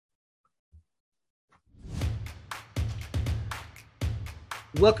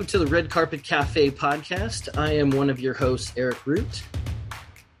Welcome to the Red Carpet Cafe podcast. I am one of your hosts, Eric Root.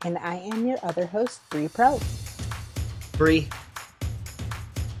 And I am your other host, Bree Pro. Bree,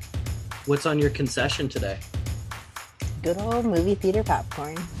 what's on your concession today? Good old movie theater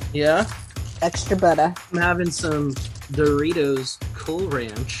popcorn. Yeah? Extra butter. I'm having some Doritos Cool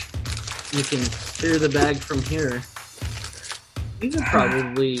Ranch. You can clear the bag from here. These are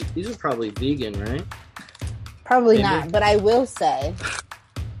probably vegan, right? Probably Maybe. not, but I will say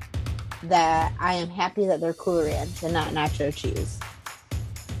that I am happy that they're Cool Ranch and not nacho cheese.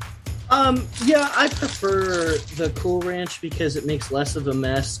 Yeah, I prefer the Cool Ranch because it makes less of a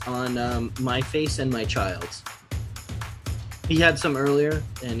mess on my face and my child's. He had some earlier,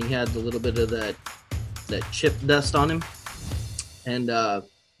 and he had a little bit of that chip dust on him, and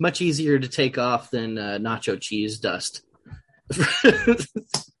much easier to take off than nacho cheese dust.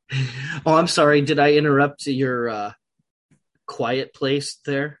 Oh, I'm sorry. Did I interrupt your quiet place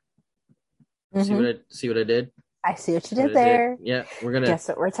there? Mm-hmm. See what I did? I see what you did there. Yeah, we're gonna guess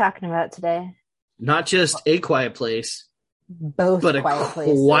what we're talking about today. Not just a quiet place, both, but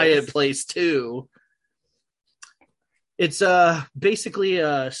quiet place too. It's basically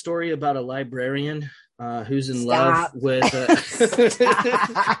a story about a librarian who's in love with.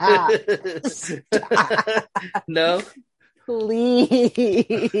 No,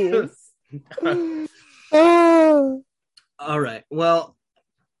 please. All right. Well,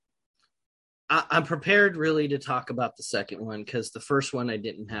 I'm prepared really to talk about the second one because the first one I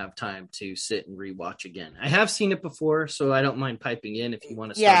didn't have time to sit and rewatch again. I have seen it before, so I don't mind piping in if you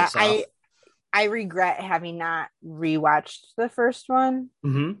want to start us off. I regret having not rewatched the first one,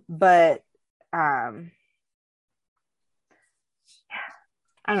 but I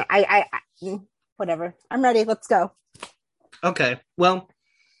whatever. I'm ready. Let's go. Okay. Well,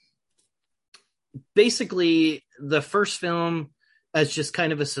 basically, the first film as just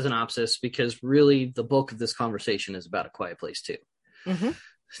kind of a synopsis, because really the bulk of this conversation is about A Quiet Place too. Mm-hmm.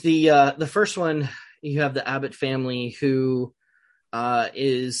 The first one, you have the Abbott family who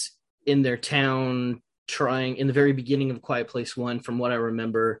is in their town trying, in the very beginning of Quiet Place 1, from what I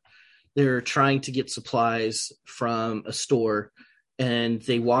remember, they're trying to get supplies from a store, and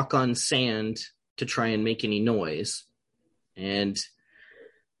they walk on sand to try and make any noise. And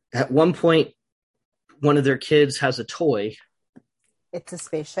at one point, one of their kids has a toy. It's a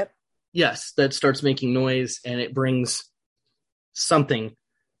spaceship. Yes, that starts making noise, and it brings something.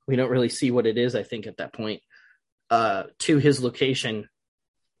 We don't really see what it is, I think, at that point, to his location.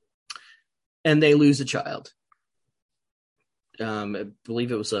 And they lose a child. I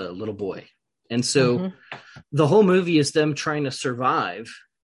believe it was a little boy. And so the whole movie is them trying to survive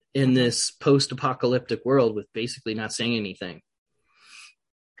in this post-apocalyptic world with basically not saying anything.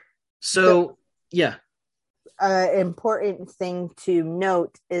 So, yeah. Important thing to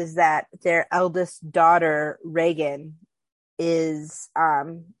note is that their eldest daughter, Reagan, is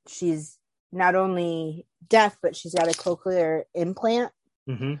she's not only deaf, but she's got a cochlear implant.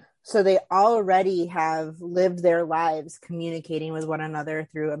 Mm-hmm. So they already have lived their lives communicating with one another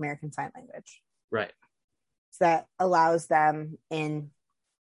through American Sign Language. Right. So that allows them, in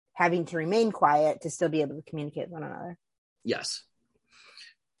having to remain quiet, to still be able to communicate with one another. Yes.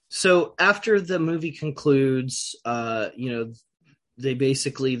 So after the movie concludes, they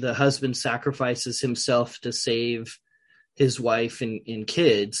basically, the husband sacrifices himself to save his wife and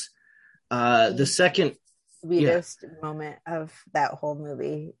kids. The second sweetest moment of that whole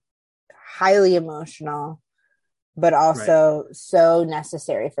movie, highly emotional, but also so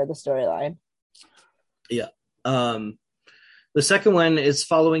necessary for the storyline. Yeah. The second one is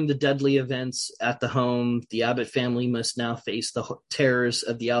following the deadly events at the home. The Abbott family must now face the terrors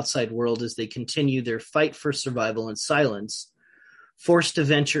of the outside world as they continue their fight for survival in silence. Forced to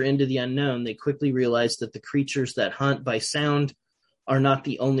venture into the unknown, they quickly realize that the creatures that hunt by sound are not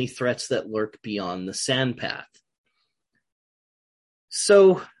the only threats that lurk beyond the sand path.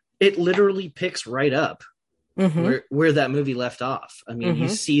 So it literally picks right up where that movie left off. I mean, you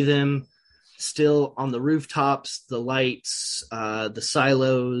see them still on the rooftops, the lights, the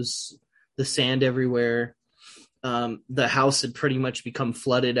silos, the sand everywhere. The house had pretty much become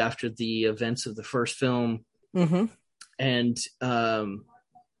flooded after the events of the first film. And,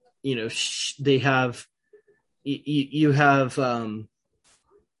 they have, you have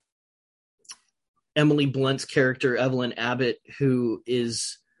Emily Blunt's character, Evelyn Abbott, who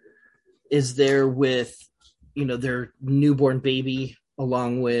is there with, their newborn baby,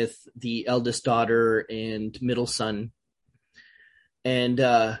 along with the eldest daughter and middle son. And,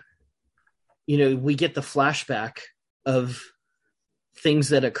 we get the flashback of things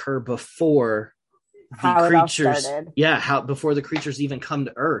that occur before the how it all creatures, started. how before the creatures even come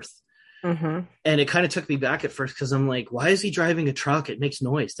to Earth. Mm-hmm. And it kind of took me back at first because I'm like, why is he driving a truck? It makes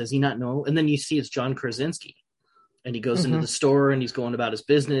noise. Does he not know? And then you see it's John Krasinski, and he goes into the store and he's going about his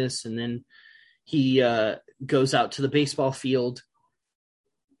business, and then he goes out to the baseball field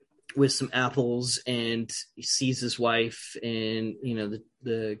with some apples, and he sees his wife and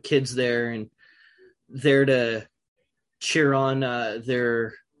the kids there, and there to cheer on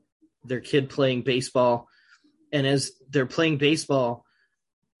their kid playing baseball. And as they're playing baseball,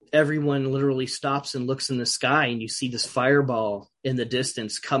 everyone literally stops and looks in the sky, and you see this fireball in the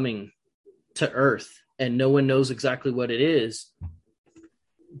distance coming to Earth, and no one knows exactly what it is.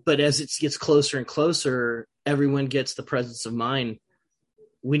 But as it gets closer and closer, everyone gets the presence of mind.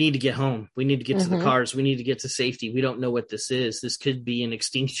 We need to get home. We need to get to the cars. We need to get to safety. We don't know what this is. This could be an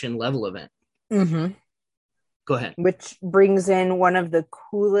extinction level event. Mm-hmm. Go ahead. Which brings in one of the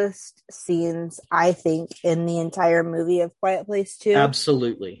coolest scenes, I think, in the entire movie of Quiet Place 2.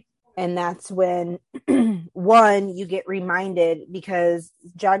 Absolutely. And that's when, one, you get reminded, because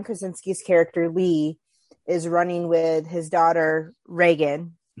John Krasinski's character, Lee, is running with his daughter,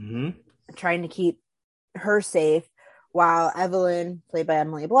 Reagan, trying to keep her safe, while Evelyn, played by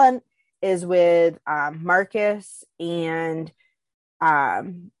Emily Blunt, is with Marcus and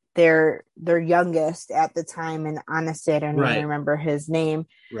their youngest at the time, and honestly I don't even remember his name,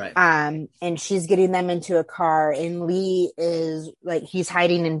 and she's getting them into a car, and Lee is like, he's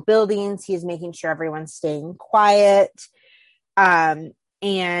hiding in buildings, he's making sure everyone's staying quiet, and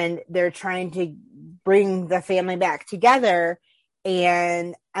they're trying to bring the family back together.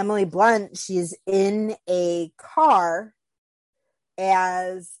 And Emily Blunt, she's in a car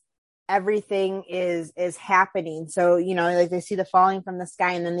as everything is happening. So, like, they see the falling from the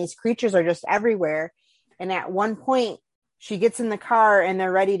sky, and then these creatures are just everywhere. And at one point she gets in the car and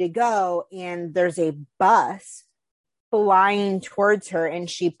they're ready to go, and there's a bus flying towards her, and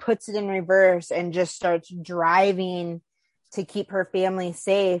she puts it in reverse and just starts driving to keep her family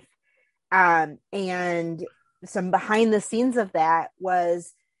safe. And some behind the scenes of that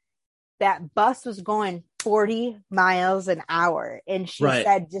was that bus was going 40 miles an hour. And she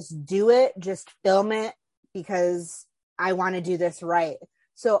said, just do it, just film it, because I want to do this right.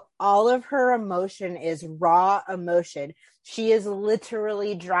 So all of her emotion is raw emotion. She is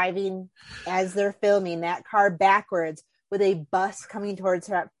literally driving, as they're filming, that car backwards with a bus coming towards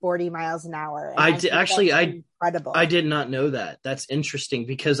her at 40 miles an hour. And incredible. I did not know that. That's interesting,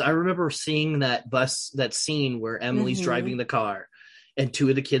 because I remember seeing that scene where Emily's driving the car and two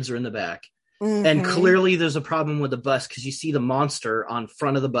of the kids are in the back. And clearly there's a problem with the bus, because you see the monster on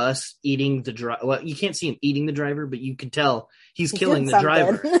front of the bus eating the driver. Well, you can't see him eating the driver, but you can tell he's killing the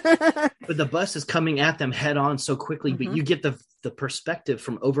driver. But the bus is coming at them head on so quickly, but you get the perspective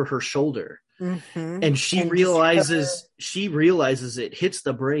from over her shoulder. And she realizes it, hits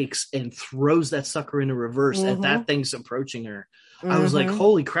the brakes, and throws that sucker into reverse and that thing's approaching her. I was like,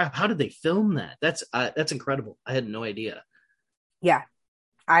 holy crap, how did they film that? That's incredible. I had no idea. Yeah.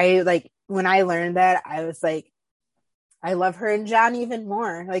 When I learned that, I was like, I love her and John even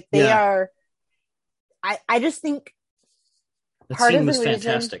more. Like, they are, I just think that scene was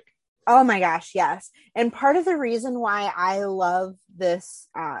fantastic. Oh my gosh, yes. And part of the reason why I love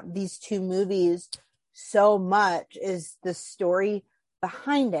these two movies so much is the story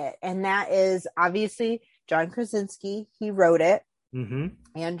behind it. And that is obviously John Krasinski. He wrote it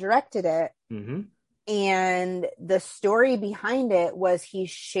and directed it. And the story behind it was he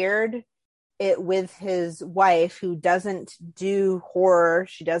shared it with his wife, who doesn't do horror.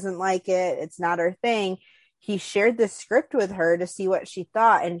 She doesn't like it. It's not her thing. He shared the script with her to see what she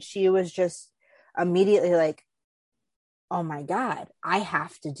thought. And she was just immediately like, oh my God, I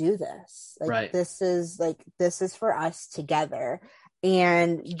have to do this. This is for us together.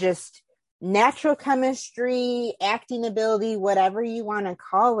 And just natural chemistry, acting ability, whatever you want to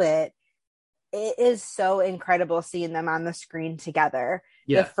call it. It is so incredible seeing them on the screen together.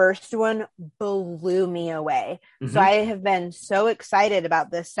 The first one blew me away. So I have been so excited about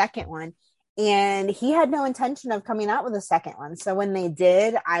this second one. And he had no intention of coming out with a second one. So when they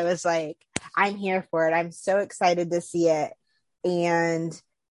did, I was like, I'm here for it. I'm so excited to see it. And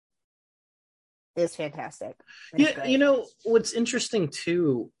it's fantastic. It's great. What's interesting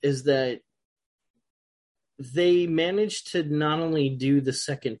too is that they managed to not only do the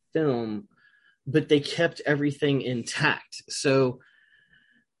second film, but they kept everything intact. So,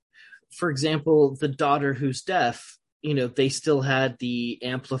 for example, the daughter who's deaf, they still had the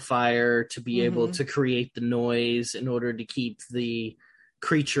amplifier to be able to create the noise in order to keep the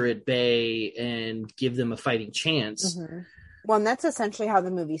creature at bay and give them a fighting chance. Well, and that's essentially how the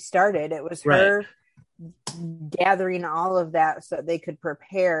movie started. It was her gathering all of that so they could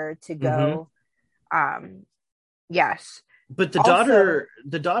prepare to go. Yes. But Also,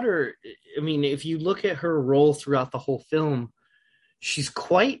 the daughter, I mean, if you look at her role throughout the whole film, she's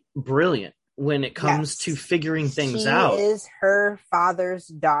quite brilliant when it comes to yes, figuring things she out. is her father's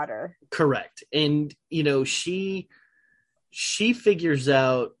daughter. Correct. And, she figures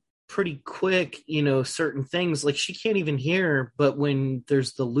out pretty quick, certain things. Like she can't even hear, but when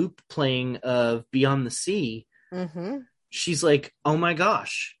there's the loop playing of Beyond the Sea, she's like, oh my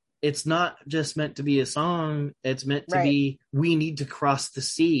gosh, it's not just meant to be a song. It's meant to be, we need to cross the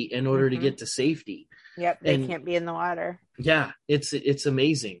sea in order to get to safety. Yep. They can't be in the water. Yeah. It's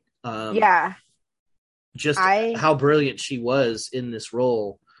amazing. Yeah. Just how brilliant she was in this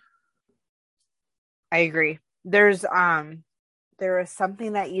role. I agree. There was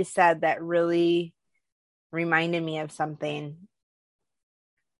something that you said that really reminded me of something.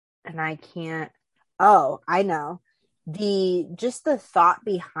 And I know. The thought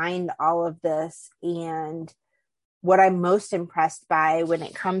behind all of this, and what I'm most impressed by when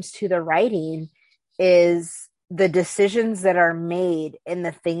it comes to the writing is the decisions that are made and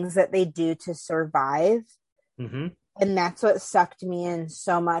the things that they do to survive. And that's what sucked me in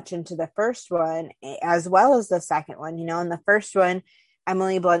so much into the first one, as well as the second one. In the first one,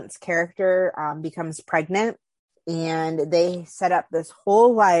 Emily Blunt's character becomes pregnant, and they set up this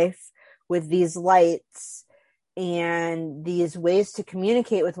whole life with these lights and these ways to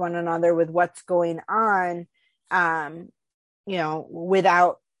communicate with one another with what's going on,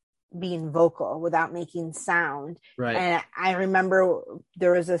 without being vocal, without making sound. Right. And I remember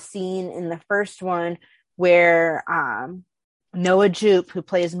there was a scene in the first one where Noah Jupe, who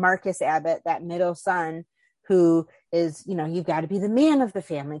plays Marcus Abbott, that middle son, who is, you've got to be the man of the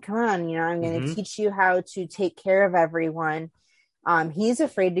family. Come on, I'm going to teach you how to take care of everyone. He's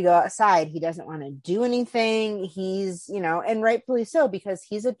afraid to go outside. He doesn't want to do anything. He's, and rightfully so, because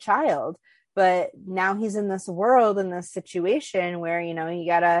he's a child. But now he's in this world, in this situation where, you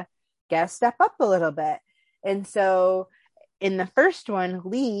gotta step up a little bit. And so in the first one,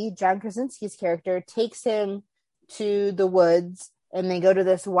 Lee, John Krasinski's character, takes him to the woods, and they go to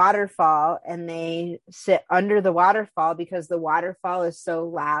this waterfall, and they sit under the waterfall because the waterfall is so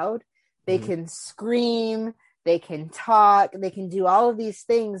loud. They can scream, they can talk, they can do all of these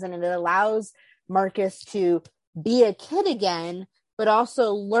things, and it allows Marcus to be a kid again, but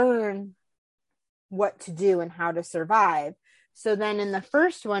also learn what to do and how to survive. So then in the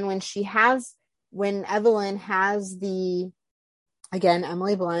first one, when Evelyn has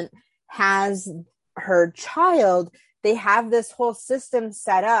Emily Blunt has her child, they have this whole system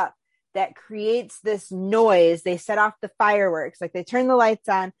set up that creates this noise. They set off the fireworks, like they turn the lights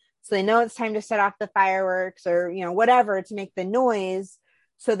on, so they know it's time to set off the fireworks or, whatever, to make the noise,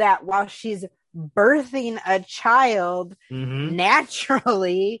 so that while she's birthing a child,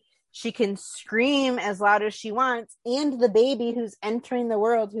 naturally, she can scream as loud as she wants. And the baby who's entering the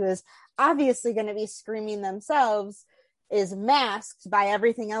world, who is obviously going to be screaming themselves, is masked by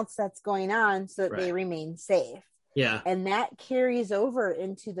everything else that's going on so that they remain safe. Yeah. And that carries over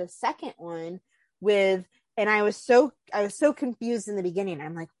into the second one and I was so confused in the beginning.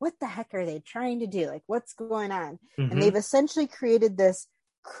 I'm like, what the heck are they trying to do? Like, what's going on? And they've essentially created this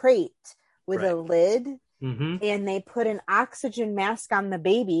crate with a lid, and they put an oxygen mask on the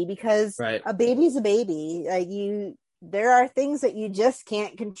baby because a baby's a baby. Like, there are things that you just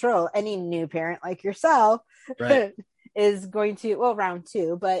can't control. Any new parent like yourself is going to, round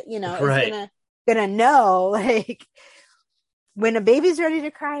two, but is gonna know, like, when a baby's ready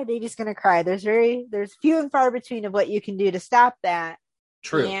to cry, a baby's gonna cry. There's few and far between of what you can do to stop that.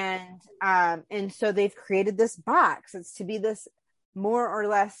 True. And so they've created this box. It's to be this more or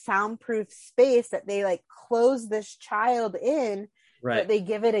less soundproof space that they like close this child in. But they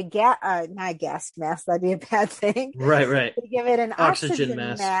give it not a gas mask, that'd be a bad thing. Right. They give it an oxygen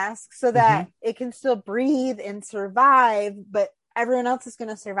mask so that it can still breathe and survive, but everyone else is going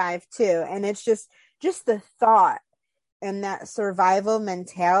to survive too. And it's just the thought and that survival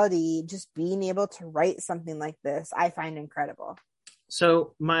mentality, just being able to write something like this, I find incredible.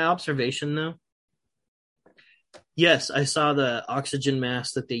 So my observation, though, yes, I saw the oxygen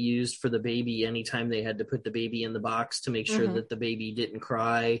mask that they used for the baby anytime they had to put the baby in the box to make sure that the baby didn't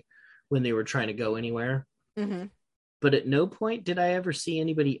cry when they were trying to go anywhere. But at no point did I ever see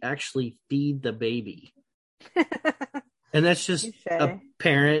anybody actually feed the baby. And that's just a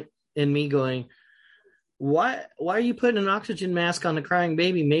parent and me going, why are you putting an oxygen mask on a crying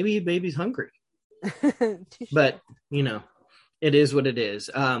baby? Maybe the baby's hungry. But, it is what it is.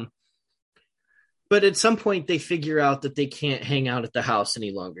 But at some point, they figure out that they can't hang out at the house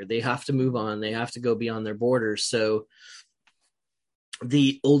any longer. They have to move on. They have to go beyond their borders. So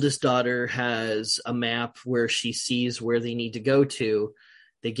the oldest daughter has a map where she sees where they need to go to.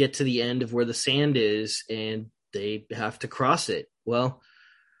 They get to the end of where the sand is and they have to cross it. Well,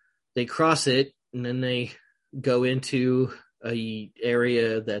 they cross it and then they go into a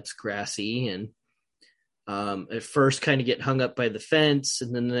area that's grassy and at first kind of get hung up by the fence.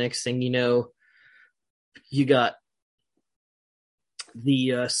 And then the next thing you know, you got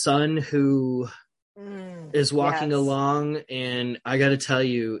the son who is walking along, and I got to tell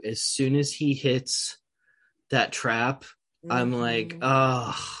you, as soon as he hits that trap, I'm like,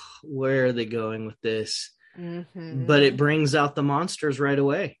 oh, where are they going with this? But it brings out the monsters right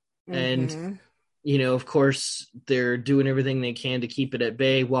away. And, you know, of course, they're doing everything they can to keep it at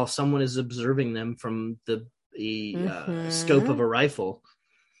bay while someone is observing them from the scope of a rifle.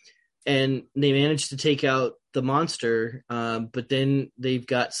 And they manage to take out the monster, but then they've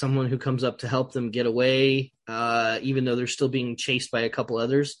got someone who comes up to help them get away, even though they're still being chased by a couple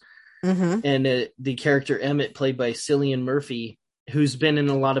others. And the character Emmett, played by Cillian Murphy, who's been in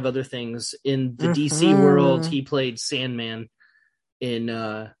a lot of other things. In the DC world, he played Sandman in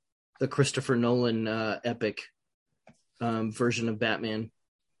the Christopher Nolan epic version of Batman.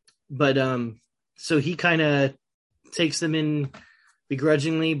 But so he kind of takes them in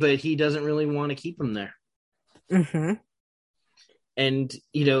begrudgingly, but he doesn't really want to keep them there. And,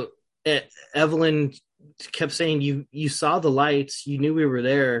 you know, Evelyn kept saying, you saw the lights, you knew we were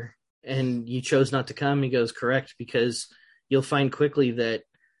there, and you chose not to come. He goes, correct, because you'll find quickly that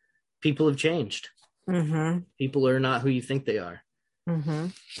people have changed. People are not who you think they are.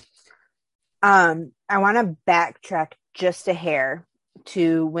 I want to backtrack just a hair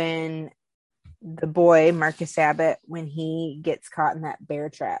to when the boy, Marcus Abbott, when he gets caught in that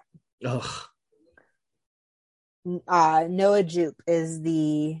bear trap. Noah Jupe is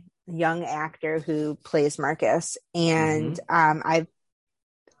the young actor who plays Marcus, and I've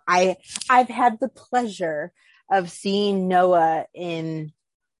had the pleasure of seeing Noah in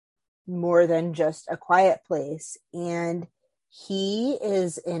more than just A Quiet Place, and he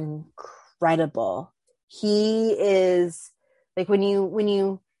is incredible. He is like, when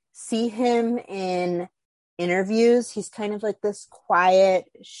you see him in interviews, he's kind of like this quiet,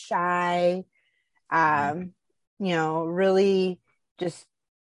 shy, you know, really just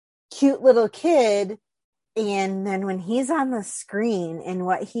cute little kid. And then when he's on the screen and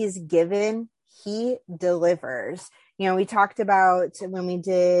what he's given, he delivers. You know, we talked about when we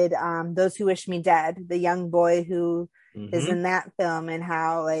did Those Who Wish Me Dead, the young boy who is in that film, and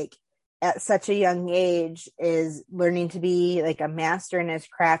how, like, at such a young age is learning to be like a master in his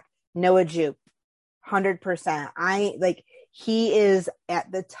craft. Noah Jupe, 100%. He is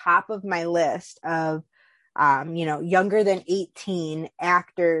at the top of my list of, you know, younger than 18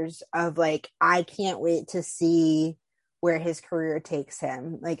 actors of, like, I can't wait to see where his career takes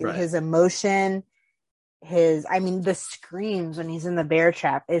him. Like, his emotion, the screams when he's in the bear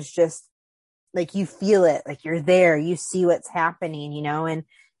trap is just like, you feel it, like you're there, you see what's happening, you know. And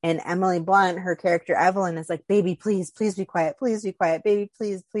Emily Blunt, her character Evelyn, is like, baby, please be quiet, baby,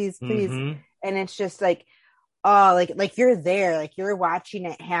 please. And it's just like, oh, like you're there, like you're watching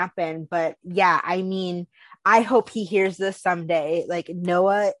it happen. But yeah, I mean, I hope he hears this someday. Like,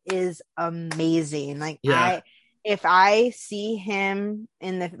 Noah is amazing. Like, if I see him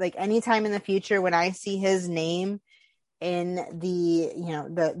in the, like, anytime in the future when I see his name in the, you know,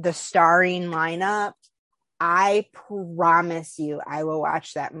 the starring lineup, I promise you I will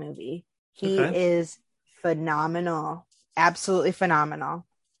watch that movie. He is phenomenal. Absolutely phenomenal.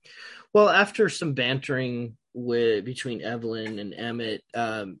 Well, after some bantering between Evelyn and Emmett,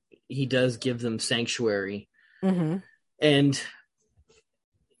 he does give them sanctuary. And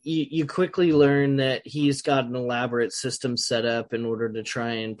you quickly learn that he's got an elaborate system set up in order to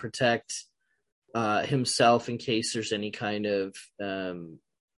try and protect himself in case there's any kind of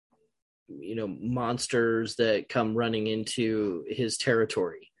you know, monsters that come running into his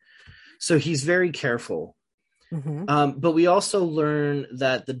territory. So he's very careful. But we also learn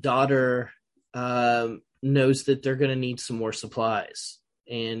that the daughter knows that they're going to need some more supplies.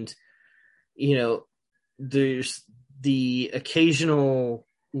 And, you know, there's the occasional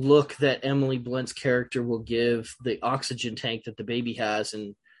look that Emily Blunt's character will give the oxygen tank that the baby has.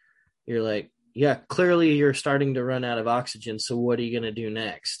 And you're like, yeah, clearly you're starting to run out of oxygen. So what are you going to do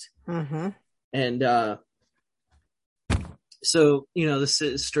next? And so, you know, the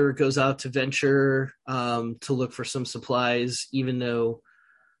sister goes out to venture to look for some supplies, even though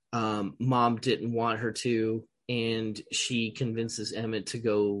mom didn't want her to. And she convinces Emmett to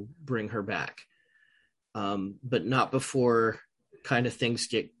go bring her back. but not before kind of things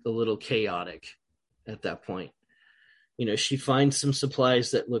get a little chaotic at that point. She finds some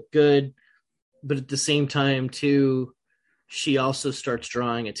supplies that look good, but at the same time, too, she also starts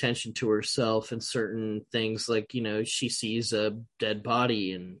drawing attention to herself and certain things, like, she sees a dead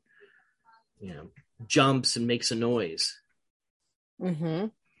body and, jumps and makes a noise. Mm-hmm.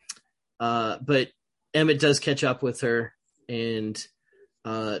 But Emmett does catch up with her and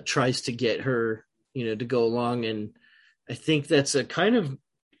tries to get her, to go along. And I think that's a kind of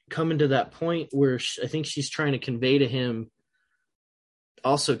coming to that point where I think she's trying to convey to him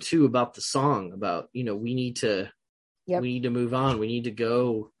also too about the song, about, we need to move on. We need to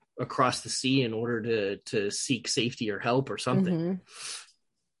go across the sea in order to seek safety or help or something. Mm-hmm.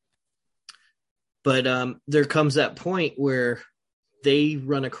 But there comes that point where they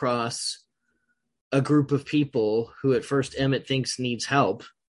run across a group of people who at first Emmett thinks needs help,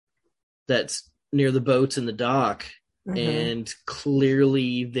 that's near the boats in the dock. Mm-hmm. And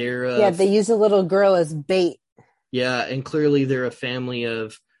clearly they're they use a little girl as bait. Yeah, and clearly they're a family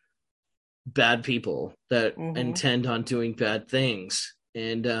of bad people that Mm-hmm. intend on doing bad things.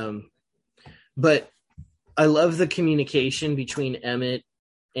 And but I love the communication between Emmett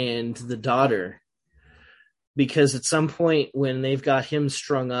and the daughter, because at some point when they've got him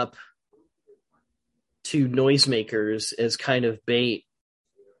strung up to noisemakers as kind of bait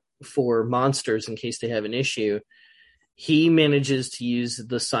for monsters in case they have an issue, he manages to use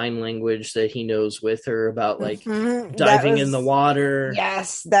the sign language that he knows with her about, like, mm-hmm. diving in the water.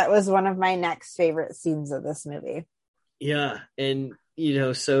 Yes, that was one of my next favorite scenes of this movie. Yeah, and,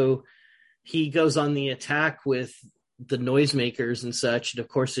 so he goes on the attack with the noisemakers and such, and of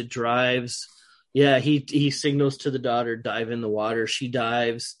course it drives. Yeah, he signals to the daughter, dive in the water. She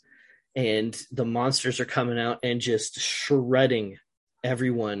dives, and the monsters are coming out and just shredding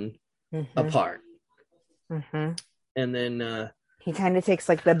everyone mm-hmm. apart. Mm-hmm. And then he kind of takes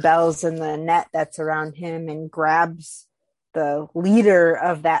like the bells and the net that's around him and grabs the leader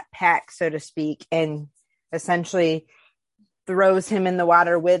of that pack, so to speak, and essentially throws him in the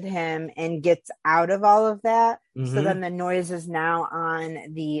water with him and gets out of all of that. Mm-hmm. So then the noise is now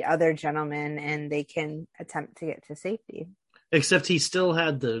on the other gentleman and they can attempt to get to safety. Except he still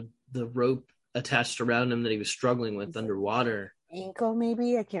had the rope attached around him that he was struggling with underwater. Ankle,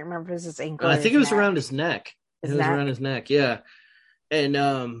 maybe? I can't remember if it was his ankle. I think it was around his neck. It was around his neck, yeah.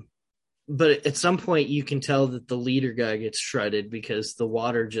 And but at some point you can tell that the leader guy gets shredded because the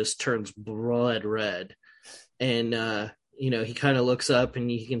water just turns blood red. And he kind of looks up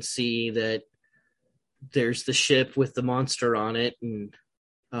and you can see that there's the ship with the monster on it, and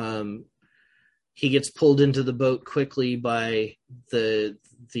he gets pulled into the boat quickly by the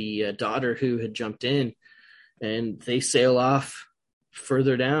daughter who had jumped in, and they sail off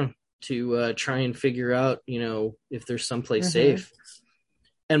further down to try and figure out, if there's someplace mm-hmm. safe.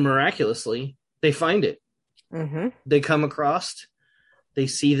 And miraculously, they find it. Mm-hmm. They come across, they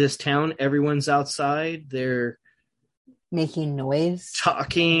see this town, everyone's outside, they're making noise,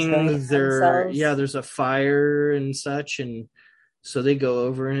 talking, there's a fire and such, and so they go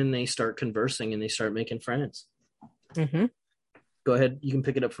over and they start conversing and they start making friends. Mm-hmm. Go ahead, you can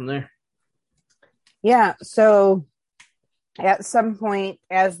pick it up from there. Yeah, so at some point,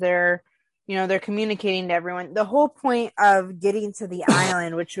 as they're communicating to everyone, the whole point of getting to the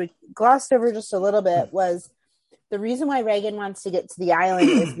island, which we glossed over just a little bit, was the reason why Regan wants to get to the island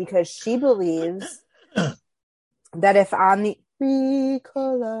is because she believes that if on the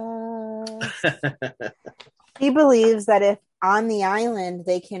he believes that if on the island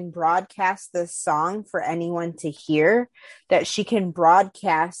they can broadcast this song for anyone to hear, that she can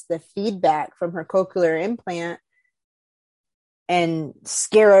broadcast the feedback from her cochlear implant and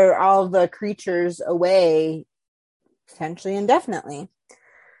scare all the creatures away, potentially indefinitely.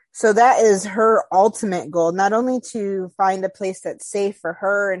 So that is her ultimate goal, not only to find a place that's safe for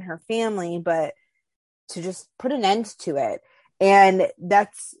her and her family, but to just put an end to it. And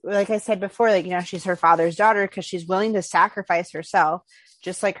that's, like I said before, she's her father's daughter because she's willing to sacrifice herself,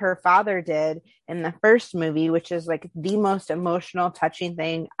 just like her father did in the first movie, which is like the most emotional, touching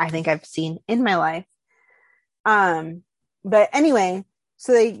thing I think I've seen in my life. But anyway,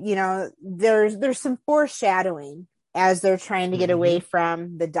 so they, there's some foreshadowing as they're trying to get mm-hmm. away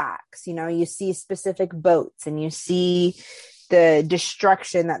from the docks. You see specific boats and you see the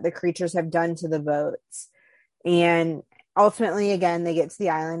destruction that the creatures have done to the boats. And ultimately, again, they get to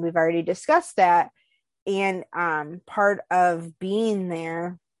the island. We've already discussed that. And part of being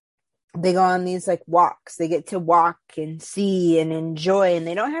there, they go on these like walks. They get to walk and see and enjoy, and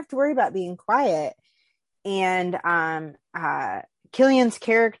they don't have to worry about being quiet. And Killian's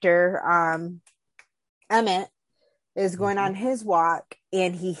character, Emmett is going on his walk,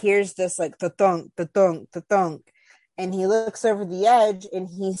 and he hears this like the thunk, the thunk, the thunk, and he looks over the edge and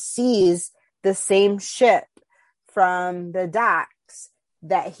he sees the same ship from the docks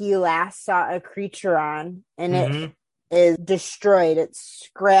that he last saw a creature on, and it is destroyed. It's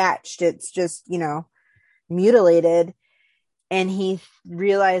scratched. It's just, mutilated. And he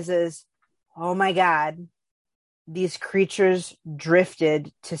realizes, oh my God, these creatures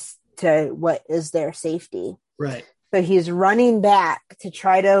drifted to what is their safety. Right. So he's running back to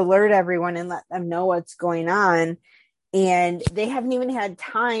try to alert everyone and let them know what's going on. And they haven't even had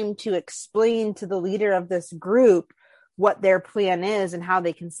time to explain to the leader of this group what their plan is and how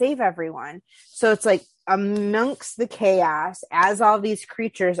they can save everyone. So it's like amongst the chaos, as all these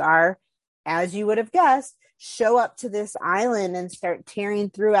creatures are, as you would have guessed, show up to this island and start tearing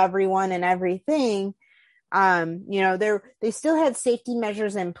through everyone and everything. They still had safety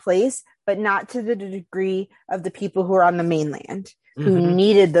measures in place, but not to the degree of the people who are on the mainland who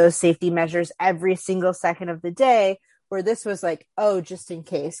needed those safety measures every single second of the day, where this was like, oh, just in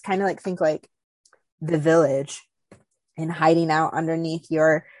case, kind of like think like The Village and hiding out underneath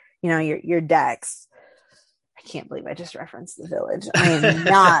your decks. I can't believe I just referenced The Village. I am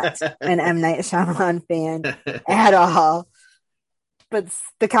not an M. Night Shyamalan fan at all. But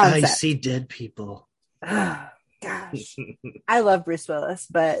the concept. I see dead people. Oh, gosh. I love Bruce Willis,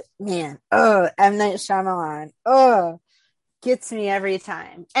 but man, M. Night Shyamalan, gets me every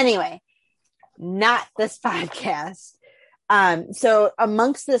time. Anyway, not this podcast. So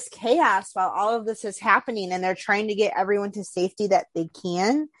amongst this chaos, while all of this is happening and they're trying to get everyone to safety that they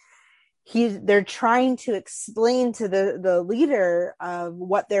can, they're trying to explain to the leader of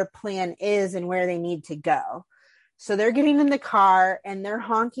what their plan is and where they need to go. So they're getting in the car and they're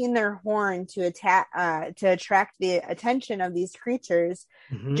honking their horn to attract the attention of these creatures,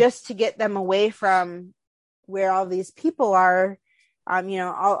 just to get them away from where all these people are.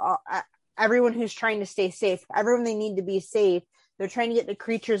 Everyone who's trying to stay safe, everyone they need to be safe. They're trying to get the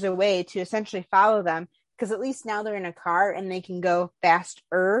creatures away to essentially follow them, because at least now they're in a car and they can go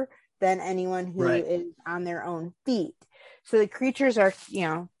faster than anyone who is on their own feet. So the creatures are,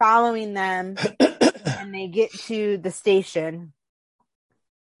 following them. And they get to the station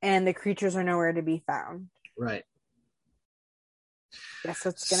and the creatures are nowhere to be found. Right. That's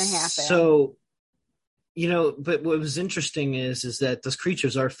what's going to happen. So, but what was interesting is that those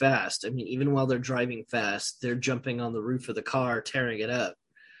creatures are fast. I mean, even while they're driving fast, they're jumping on the roof of the car, tearing it up.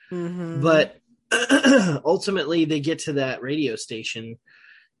 But ultimately they get to that radio station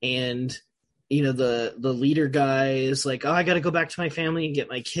and the leader guy is like, oh, I got to go back to my family and get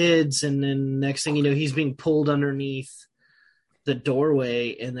my kids. And then next thing you know, he's being pulled underneath the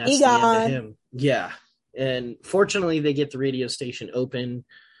doorway, and that's the end of him. Yeah. And fortunately they get the radio station open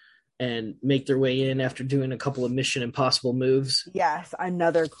and make their way in after doing a couple of Mission Impossible moves. Yes.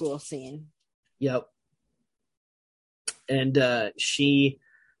 Another cool scene. Yep. And the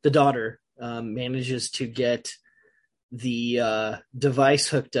daughter, manages to get the device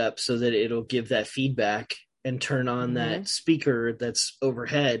hooked up so that it'll give that feedback and turn on that speaker that's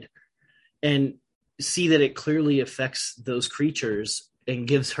overhead and see that it clearly affects those creatures and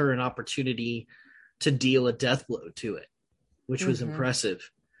gives her an opportunity to deal a death blow to it, which was impressive.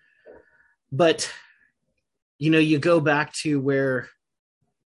 But, you go back to where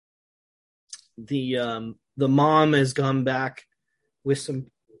the mom has gone back with some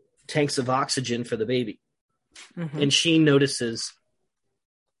tanks of oxygen for the baby. And she notices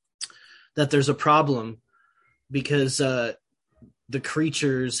that there's a problem because the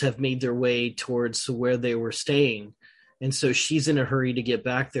creatures have made their way towards where they were staying. And so she's in a hurry to get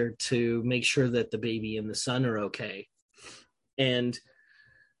back there to make sure that the baby and the son are okay. And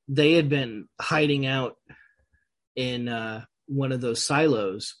they had been hiding out in one of those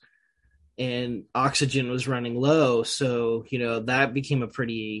silos, and oxygen was running low. So, that became a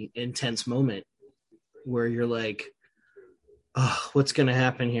pretty intense moment where you're like, oh, what's going to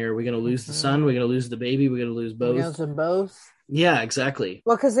happen here? Are we going to lose the son? We're going to lose the baby? We're going to lose both? Lose them both? Yeah, exactly.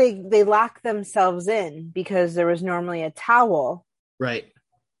 Well, because they locked themselves in because there was normally a towel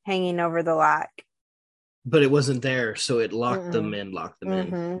hanging over the lock. But it wasn't there, so it locked them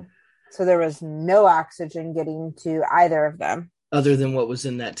in. So there was no oxygen getting to either of them. Other than what was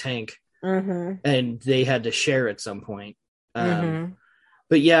in that tank. And they had to share at some point.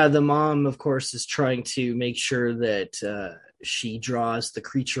 But yeah, the mom, of course, is trying to make sure that she draws the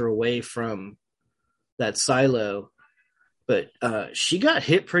creature away from that silo. But she got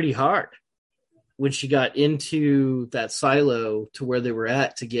hit pretty hard when she got into that silo to where they were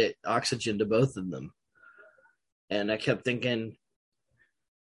at to get oxygen to both of them. And I kept thinking,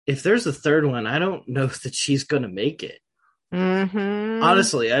 if there's a third one, I don't know that she's going to make it. Mm-hmm.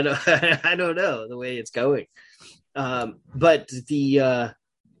 Honestly, I don't. I don't know the way it's going. But the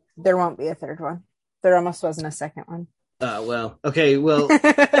there won't be a third one. There almost wasn't a second one. well, okay, well,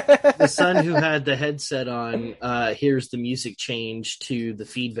 the son who had the headset on hears the music change to the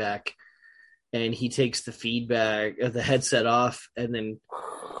feedback, and he takes the feedback of the headset off, and then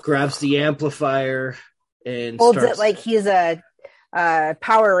grabs the amplifier and holds starts it like he's a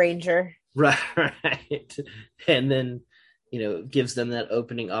Power Ranger. right, and then gives them that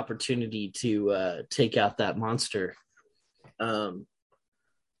opening opportunity to take out that monster.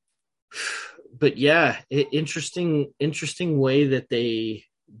 But yeah, interesting way that they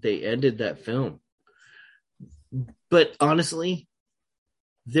ended that film. But honestly,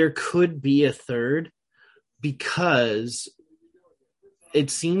 there could be a third, because it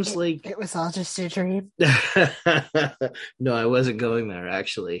seems like it was all just a dream. No, I wasn't going there,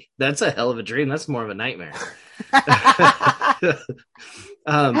 actually. That's a hell of a dream. That's more of a nightmare.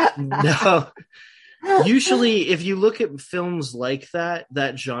 No, usually if you look at films like that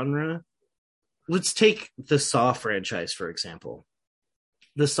genre, let's take the Saw franchise, for example.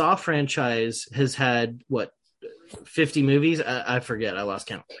 The Saw franchise has had, what, 50 movies? I forget. I lost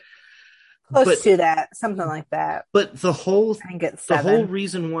count. Close to that, something like that. But the whole whole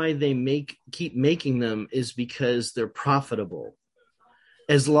reason why they keep making them is because they're profitable.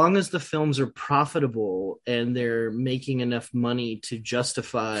 As long as the films are profitable and they're making enough money to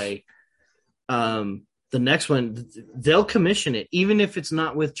justify the next one, they'll commission it, even if it's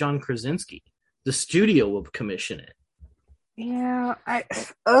not with John Krasinski. The studio will commission it. Yeah, I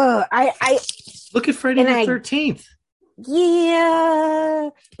look at Friday the 13th. Yeah,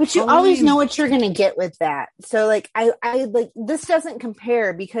 but you always know what you're gonna get with that. So like, I like, this doesn't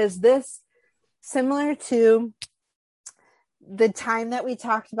compare, because this, similar to the time that we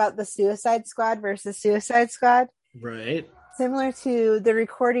talked about the Suicide Squad versus Suicide Squad, right? Similar to the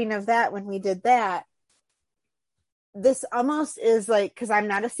recording of that when we did that. This almost is like, because I'm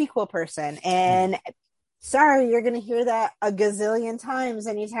not a sequel person, and sorry, you're going to hear that a gazillion times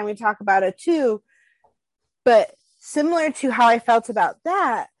anytime we talk about a 2, but similar to how I felt about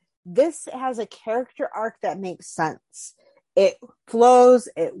that, this has a character arc that makes sense. It flows,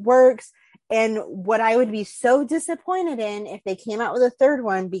 it works, and what I would be so disappointed in if they came out with a third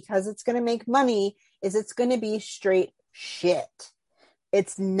one, because it's going to make money, is it's going to be straight shit.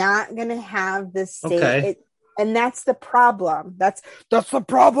 It's not going to have this same... Okay. And that's the problem. That's the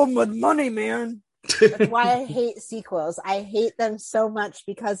problem with money, man. That's why I hate sequels. I hate them so much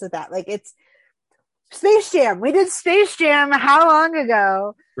because of that. Like, it's Space Jam. We did Space Jam how long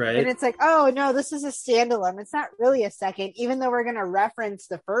ago? Right. And it's like, oh no, this is a standalone. It's not really a second, even though we're going to reference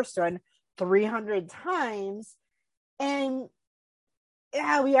the first one 300 times. And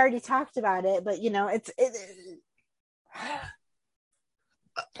yeah, we already talked about it, but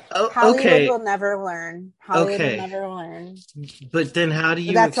Hollywood will never learn. Hollywood will never learn. But then how do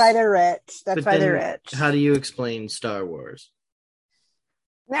you... That's why they're rich. That's why they're rich. How do you explain Star Wars?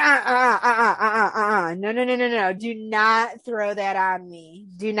 No. Do not throw that on me.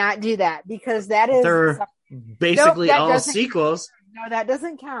 Do not do that, because that is... They're basically all sequels. No, that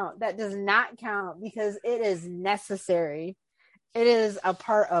doesn't count. That does not count, because it is necessary. It is a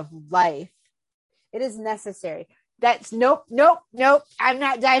part of life. It is necessary. That's nope. I'm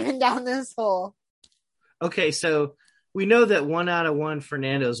not diving down this hole. Okay, so we know that 1 out of 1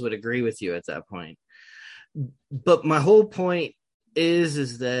 Fernandos would agree with you at that point. But my whole point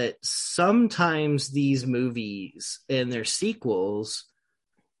is that sometimes these movies and their sequels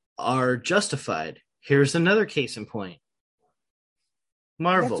are justified. Here's another case in point.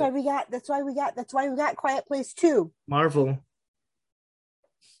 Marvel. That's why we got Quiet Place 2. Marvel.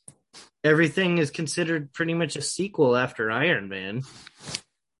 Everything is considered pretty much a sequel after Iron Man.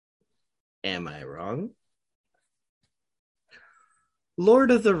 Am I wrong?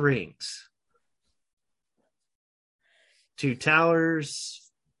 Lord of the Rings. 2 Towers.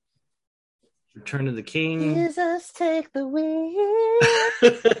 Return of the King. Jesus, take the wheel.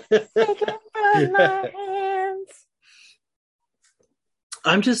 Take it from my hands.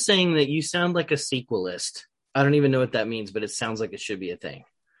 I'm just saying that you sound like a sequelist. I don't even know what that means, but it sounds like it should be a thing.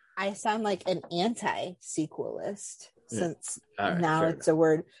 I sound like an anti-sequelist, since now it's a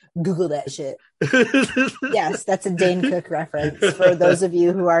word. Google that shit. Yes, that's a Dane Cook reference for those of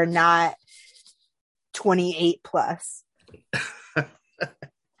you who are not 28 plus.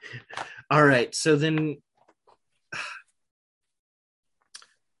 All right, so then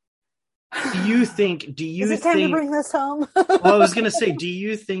do you think is it time to bring this home? Well, I was going to say, do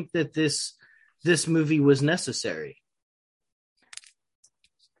you think that this movie was necessary?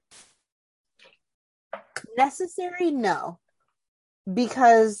 Necessary? No.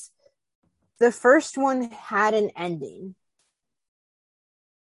 Because the first one had an ending.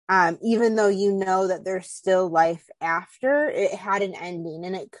 Even though you know that there's still life after, it had an ending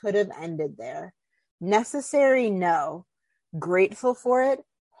and it could have ended there. Necessary? No. Grateful for it?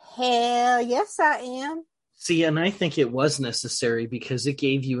 Hell yes, I am. See, and I think it was necessary because it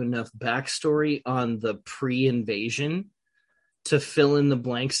gave you enough backstory on the pre-invasion to fill in the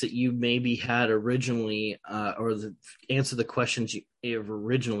blanks that you maybe had originally, answer the questions you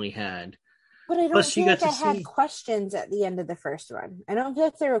originally had. But I don't feel like I had questions at the end of the first one. I don't feel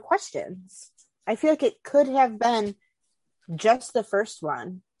like there were questions. I feel like it could have been just the first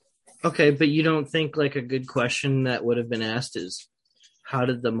one. Okay, but you don't think like a good question that would have been asked is, how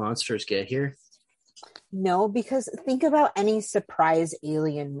did the monsters get here? No, because think about any surprise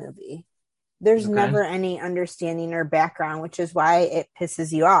alien movie. There's never any understanding or background, which is why it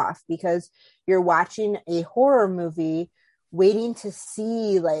pisses you off, because you're watching a horror movie waiting to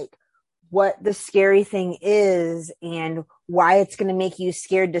see like what the scary thing is and why it's going to make you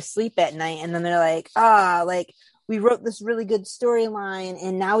scared to sleep at night. And then they're like, like we wrote this really good storyline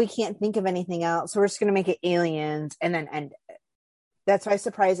and now we can't think of anything else. So we're just going to make it aliens and then end it. That's why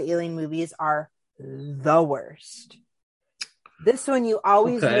surprise alien movies are the worst. This one, you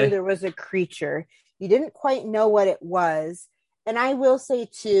always knew there was a creature. You didn't quite know what it was. And I will say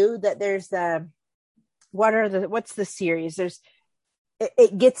too, that there's what's the series?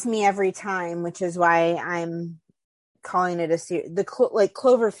 It gets me every time, which is why I'm calling it a series. Like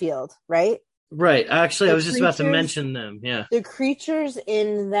Cloverfield, right? Right. Actually, I was just about to mention them. Yeah. The creatures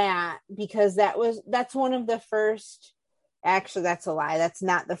in that, because that's one of the first. Actually, that's a lie. That's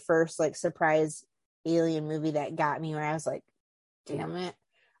not the first like surprise alien movie that got me where I was like, damn it.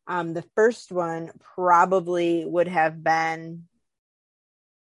 The first one probably would have been,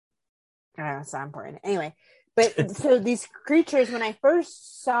 I don't know, it's not important. Anyway, but so these creatures, when I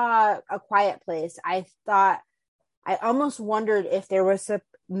first saw A Quiet Place, I almost wondered if there was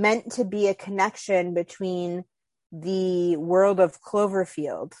meant to be a connection between the world of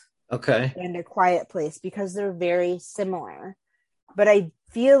Cloverfield and A Quiet Place, because they're very similar. But I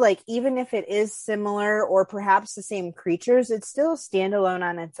feel like even if it is similar or perhaps the same creatures, it's still standalone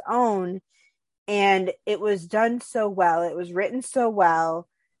on its own. And it was done so well. It was written so well.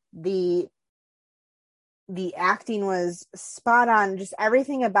 The acting was spot on. Just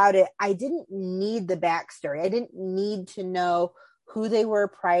everything about it. I didn't need the backstory. I didn't need to know who they were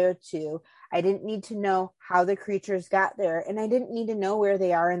prior to. I didn't need to know how the creatures got there. And I didn't need to know where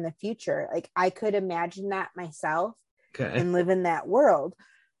they are in the future. Like I could imagine that myself. And live in that world.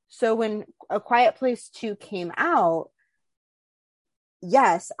 So when A Quiet Place 2 came out,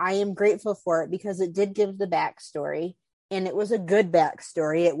 yes, I am grateful for it because it did give the backstory and it was a good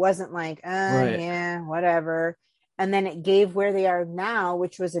backstory. It wasn't like, yeah, whatever. And then it gave where they are now,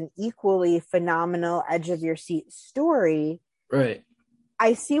 which was an equally phenomenal edge of your seat story. Right.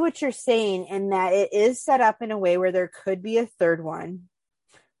 I see what you're saying in that it is set up in a way where there could be a third one,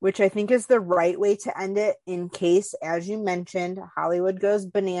 which I think is the right way to end it in case, as you mentioned, Hollywood goes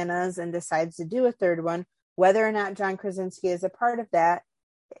bananas and decides to do a third one. Whether or not John Krasinski is a part of that,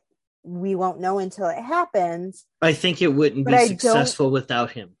 we won't know until it happens. I think it wouldn't be successful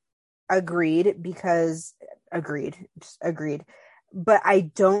without him. Agreed. But I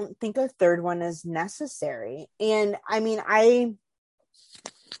don't think a third one is necessary. And I mean, I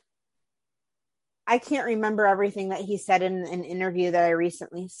can't remember everything that he said in an interview that I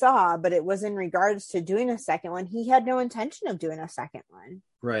recently saw, but it was in regards to doing a second one. He had no intention of doing a second one.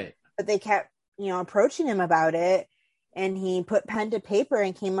 Right. But they kept, approaching him about it, and he put pen to paper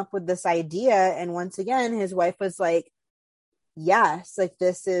and came up with this idea. And once again, his wife was like, yes, like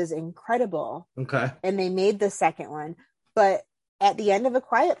this is incredible. Okay. And they made the second one. But at the end of A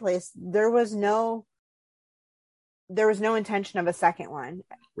Quiet Place, there was no intention of a second one.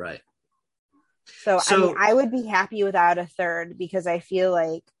 Right. So I mean, I would be happy without a third because I feel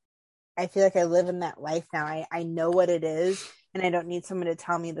like I live in that life now. I know what it is, and I don't need someone to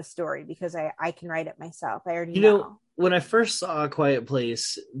tell me the story because I can write it myself. I already know. When I first saw A Quiet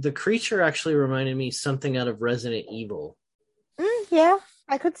Place, the creature actually reminded me something out of Resident Evil. Yeah,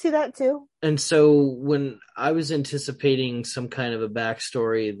 I could see that too. And so when I was anticipating some kind of a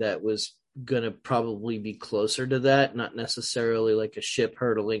backstory that was going to probably be closer to that, not necessarily like a ship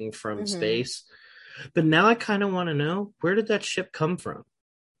hurtling from space. But now I kind of want to know, where did that ship come from?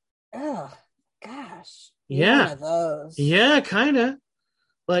 Oh, gosh. Yeah. One of those. Yeah, kind of.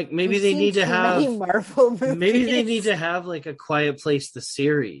 Like maybe they need to have Marvel movies. Maybe they need to have like A Quiet Place the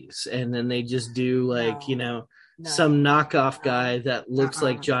series, and then they just do like, some knockoff guy that looks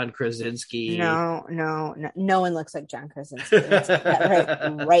like John Krasinski. No one looks like John Krasinski. Let's get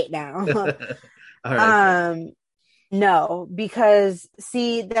that right now. All right. No, because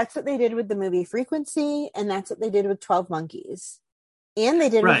see, that's what they did with the movie Frequency, and that's what they did with 12 Monkeys, and they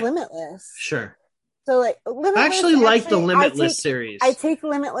did with Limitless. Sure. So like, I actually like the Limitless series. I take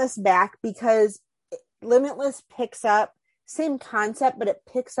Limitless back because Limitless picks up same concept, but it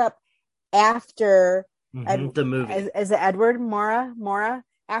picks up after the movie as Edward Mora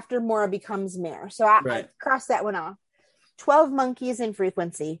after Mora becomes mayor. So I crossed that one off. 12 Monkeys and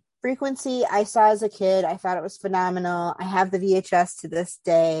Frequency. Frequency I saw as a kid. I thought it was phenomenal. I have the VHS to this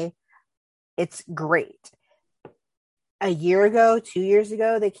day. It's great. A year ago, 2 years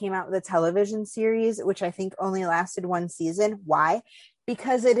ago, they came out with a television series, which I think only lasted one season. Why?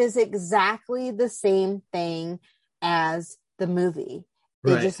 Because it is exactly the same thing as the movie.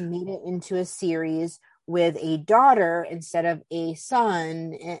 They just made it into a series with a daughter instead of a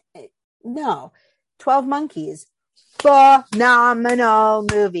son. No. 12 Monkeys. Phenomenal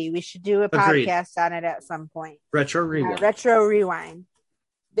movie. We should do a podcast on it at some point. Retro Rewind. Retro Rewind.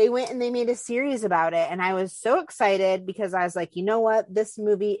 They went and they made a series about it, and I was so excited because I was like, you know what? This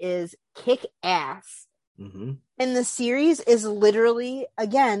movie is kick ass. And the series is literally,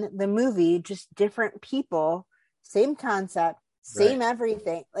 again, the movie, just different people, same concept, same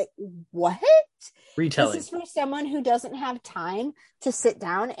everything. Like, what? Retelling. This is for someone who doesn't have time to sit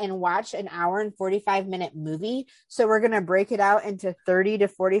down and watch an hour and 45-minute movie. So we're going to break it out into 30 to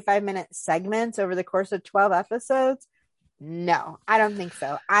 45-minute segments over the course of 12 episodes. No, I don't think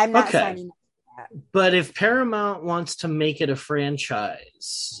so. I'm not signing up for that. But if Paramount wants to make it a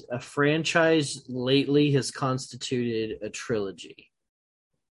franchise lately has constituted a trilogy.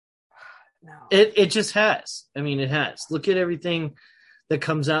 No. It just has. I mean, it has. Look at everything that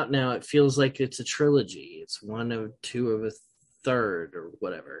comes out now. It feels like it's a trilogy. It's one of two of a third or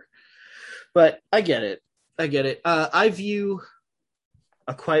whatever. But I get it. I view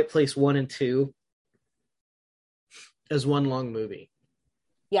A Quiet Place 1 and 2 as one long movie.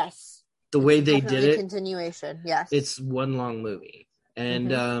 Yes. The way they did it. Continuation. Yes. It's one long movie.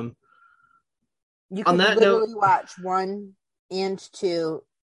 And you can literally watch 1 and 2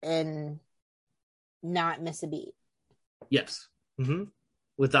 and not miss a beat. Yes.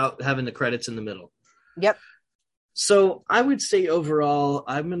 Without having the credits in the middle. Yep. So I would say overall,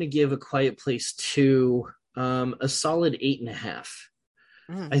 I'm going to give A Quiet Place 2 a solid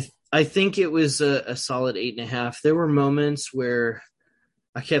 8.5. I think it was a solid 8.5. There were moments where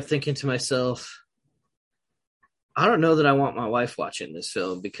I kept thinking to myself, I don't know that I want my wife watching this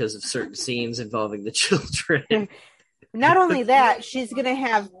film because of certain scenes involving the children. Not only that, she's going to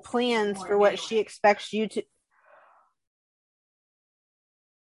have plans for what she expects you to.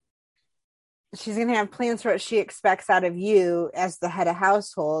 She's going to have plans for what she expects out of you as the head of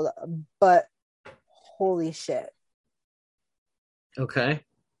household, but holy shit. Okay.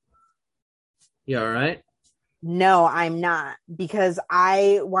 You all right? No, I'm not, because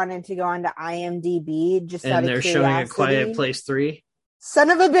I wanted to go onto IMDb just out of curiosity. And they're showing A Quiet Place 3? Son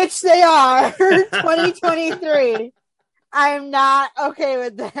of a bitch, they are. 2023. I'm not okay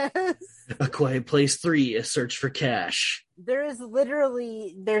with this. A Quiet Place 3, A Search for Cash. There is the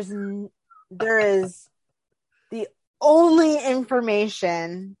only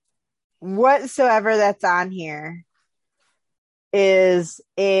information whatsoever that's on here is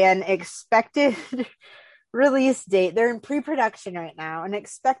an expected release date. They're in pre-production right now. An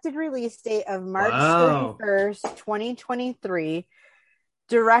expected release date of March 31st, 2023.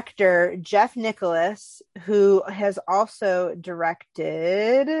 Director Jeff Nicholas, who has also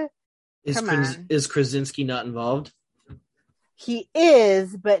directed. Is Krasinski not involved? He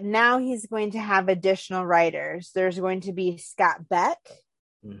is, but now he's going to have additional writers. There's going to be Scott Beck,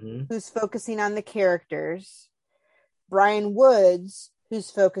 who's focusing on the characters. Brian Woods,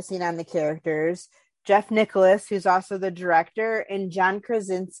 who's focusing on the characters. Jeff Nicholas, who's also the director, and John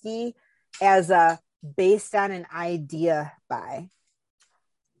Krasinski as a based on an idea by.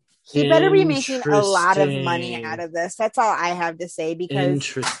 He better be making a lot of money out of this. That's all I have to say,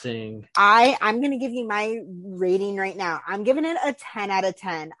 because I'm going to give you my rating right now. I'm giving it a 10 out of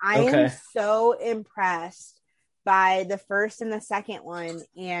 10. I am so impressed by the first and the second one.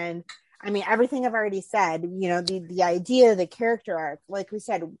 And I mean, everything I've already said, you know, the idea, the character arc, like we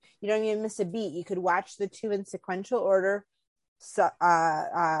said, you don't even miss a beat. You could watch the two in sequential order,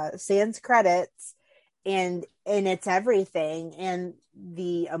 sans credits, and it's everything. And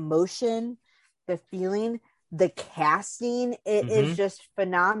the emotion, the feeling, the casting, it is just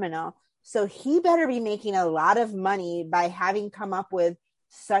phenomenal. So he better be making a lot of money by having come up with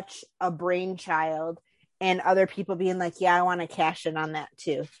such a brainchild and other people being like, yeah, I want to cash in on that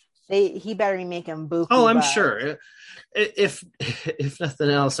too. He better be making buku. Oh, I'm sure. If nothing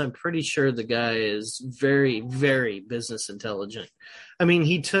else, I'm pretty sure the guy is very, very business intelligent. I mean,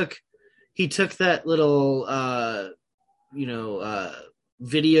 he took that little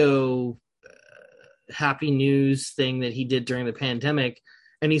video happy news thing that he did during the pandemic,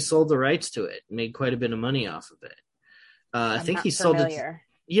 and he sold the rights to it, made quite a bit of money off of it. I think he sold it.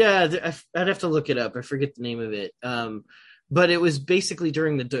 Yeah, I'd have to look it up. I forget the name of it. But it was basically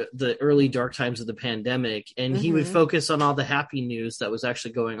during the early dark times of the pandemic, and he would focus on all the happy news that was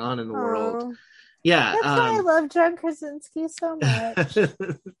actually going on in the world. Yeah. That's why I love John Krasinski so much.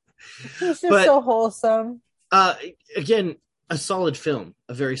 He's just so wholesome. Again, a solid film,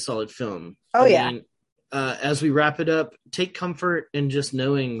 a very solid film. Oh, I mean, as we wrap it up, take comfort in just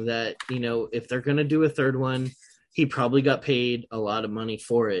knowing that, if they're going to do a third one, he probably got paid a lot of money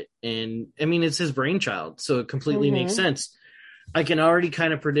for it. And I mean, it's his brainchild, so it completely makes sense. I can already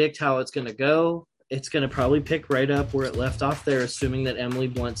kind of predict how it's going to go. It's going to probably pick right up where it left off there, assuming that Emily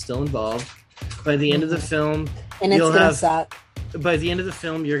Blunt's still involved. By the end of the film, and it's going to suck. By the end of the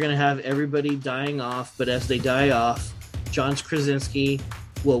film, you're going to have everybody dying off, but as they die off, John Krasinski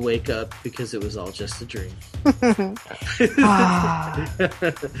will wake up because it was all just a dream.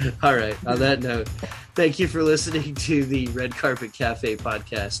 All right. On that note, thank you for listening to the Red Carpet Cafe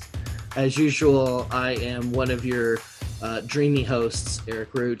podcast. As usual, I am one of your dreamy hosts,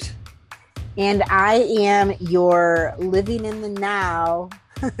 Eric Root. And I am your living in the now,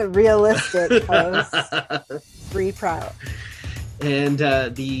 realistic host, Bree Prout. And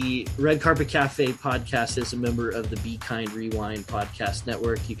the Red Carpet Cafe podcast is a member of the Be Kind Rewind podcast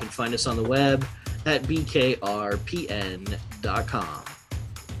network. You can find us on the web at bkrpn.com.